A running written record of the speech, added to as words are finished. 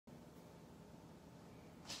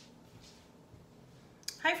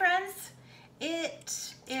Hi friends,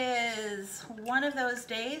 it is one of those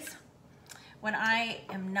days when I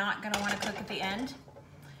am not going to want to cook at the end,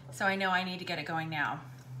 so I know I need to get it going now.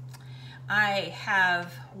 I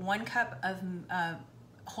have 1 cup of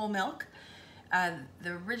whole milk.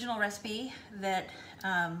 The original recipe that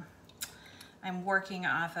I'm working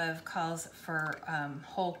off of calls for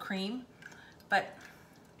whole cream, but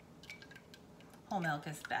whole milk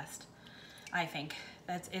is best, I think.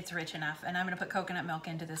 It's rich enough, and I'm gonna put coconut milk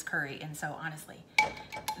into this curry, and so honestly,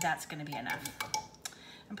 that's gonna be enough.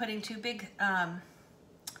 I'm putting 2 big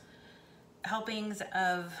helpings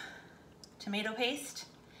of tomato paste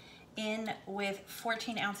in with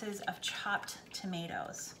 14 ounces of chopped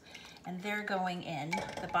tomatoes, and they're going in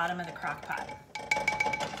the bottom of the crock pot.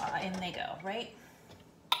 In they go, right?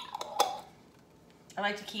 I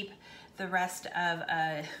like to keep the rest of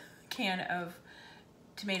a can of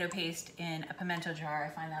tomato paste in a pimento jar. I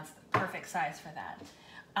find that's the perfect size for that.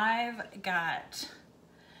 I've got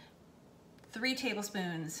 3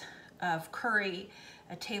 tablespoons of curry,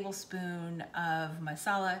 a tablespoon of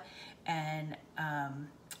masala, and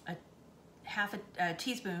half a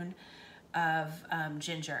teaspoon of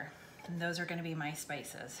ginger. And those are gonna be my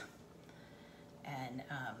spices. And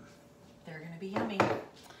they're gonna be yummy.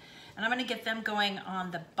 And I'm gonna get them going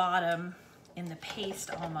on the bottom in the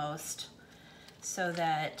paste almost, so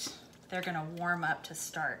that they're gonna warm up to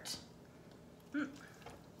start.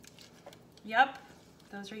 Yep,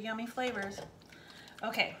 those are yummy flavors.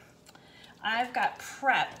 Okay, I've got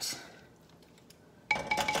prepped.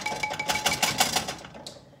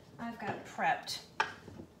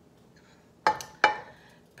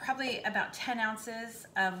 Probably about 10 ounces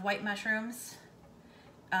of white mushrooms,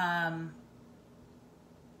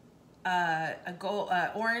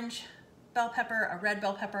 orange bell pepper, a red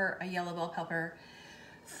bell pepper, a yellow bell pepper,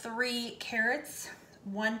 3 carrots,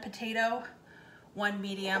 1 potato, 1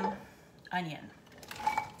 medium onion.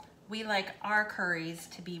 We like our curries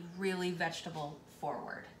to be really vegetable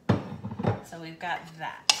forward. So we've got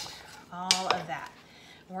that, all of that.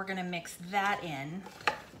 We're gonna mix that in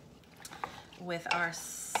with our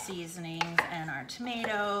seasonings and our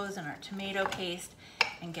tomatoes and our tomato paste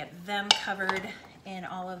and get them covered in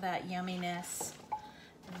all of that yumminess.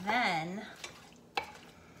 Then,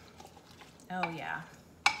 oh yeah,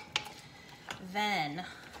 then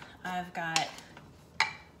I've got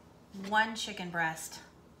 1 chicken breast,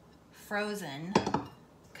 frozen,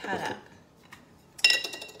 cut up.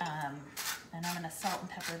 And I'm gonna salt and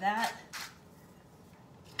pepper that.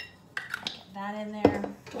 Get that in there.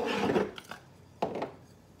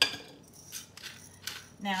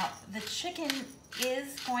 Now, the chicken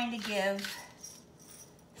is going to give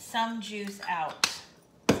some juice out,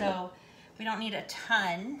 so we don't need a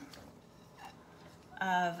ton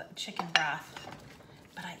of chicken broth,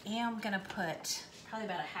 but I am gonna put probably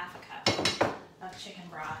about a half a cup of chicken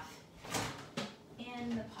broth in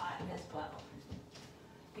the pot as well,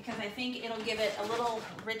 because I think it'll give it a little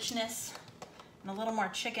richness and a little more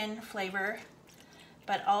chicken flavor,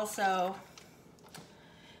 but also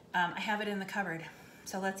I have it in the cupboard,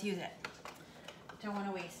 so let's use it. Don't want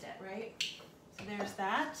to waste it, right? So there's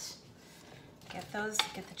that. Get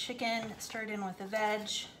the chicken stirred in with the veg.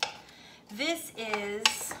 This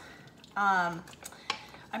is, I'm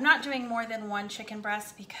not doing more than 1 chicken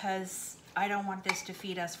breast because I don't want this to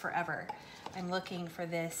feed us forever. I'm looking for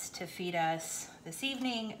this to feed us this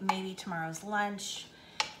evening, maybe tomorrow's lunch.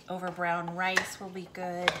 Over brown rice will be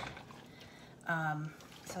good.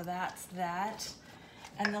 So that's that.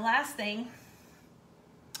 And the last thing,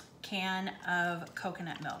 can of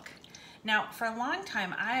coconut milk. Now, for a long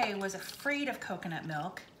time, I was afraid of coconut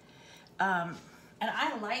milk. And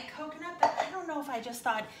I like coconut, but I don't know if I just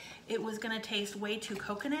thought it was gonna taste way too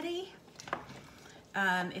coconutty.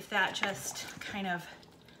 If that just kind of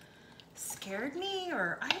scared me,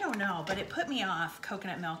 or I don't know, but it put me off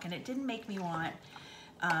coconut milk, and it didn't make me want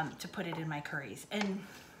to put it in my curries. And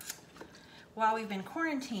while we've been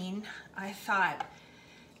quarantined, I thought,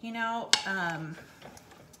 you know,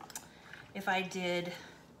 if I did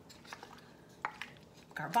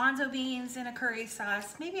garbanzo beans in a curry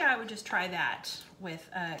sauce, maybe I would just try that with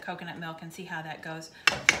coconut milk and see how that goes.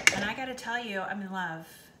 And I gotta tell you, I'm in love,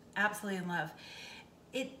 absolutely in love.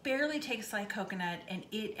 It barely tastes like coconut, and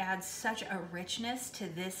it adds such a richness to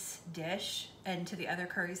this dish and to the other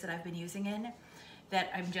curries that I've been using in, that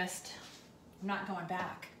I'm not going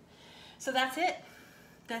back. So that's it.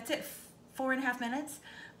 That's it. 4.5 minutes.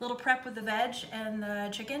 Little prep with the veg and the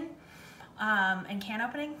chicken and can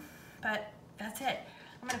opening, but that's it.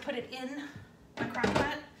 I'm gonna put it in my crock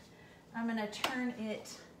pot. I'm gonna turn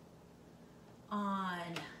it on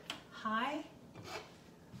high.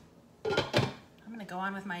 I'm gonna go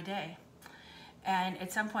on with my day. And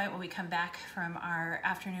at some point when we come back from our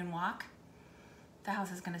afternoon walk, the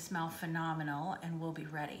house is gonna smell phenomenal and we'll be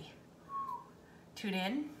ready. Tune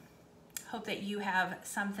in. Hope that you have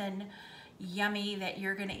something yummy that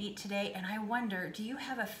you're gonna eat today. And I wonder, do you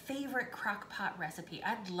have a favorite crock pot recipe?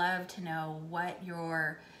 I'd love to know what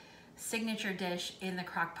your signature dish in the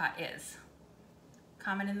crock pot is.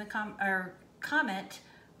 Comment in the comment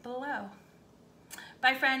below.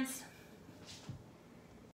 Bye friends.